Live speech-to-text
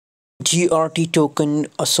GRT token.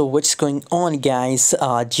 So what's going on, guys?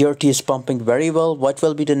 GRT is pumping very well. What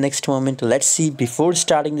will be the next moment? Let's see. Before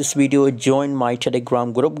starting this video, join my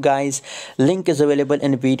Telegram group, guys. Link is available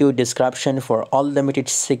in video description for unlimited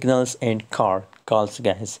signals and calls,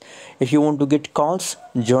 guys. If you want to get calls,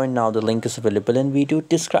 join now. The link is available in video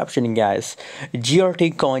description, guys.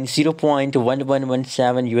 GRT coin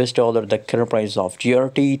 0.1117 US dollar. The current price of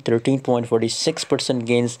GRT 13.46%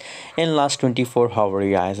 gains in last 24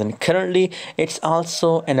 hours, guys. And currently it's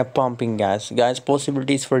also in a pumping, guys.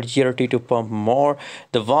 Possibilities for GRT to pump more.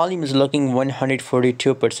 The volume is looking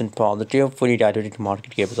 142% positive. Fully diluted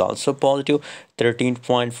market cap is also positive,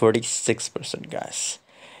 13.46%, guys.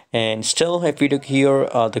 And still, if we look here,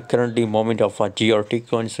 the currently moment of GRT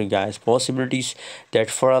coin, so guys, possibilities that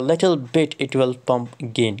for a little bit it will pump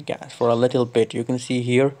again, guys. For a little bit, you can see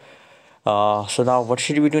here. So now what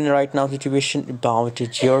should we do right now situation about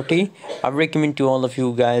GRT? I recommend to all of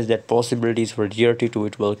you guys that possibilities for GRT to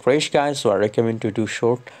it will crash, guys. So I recommend to do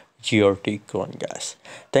short GRT coin, guys.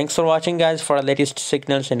 Thanks for watching, guys. For our latest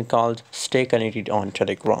signals and calls, stay connected on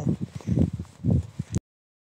Telegram.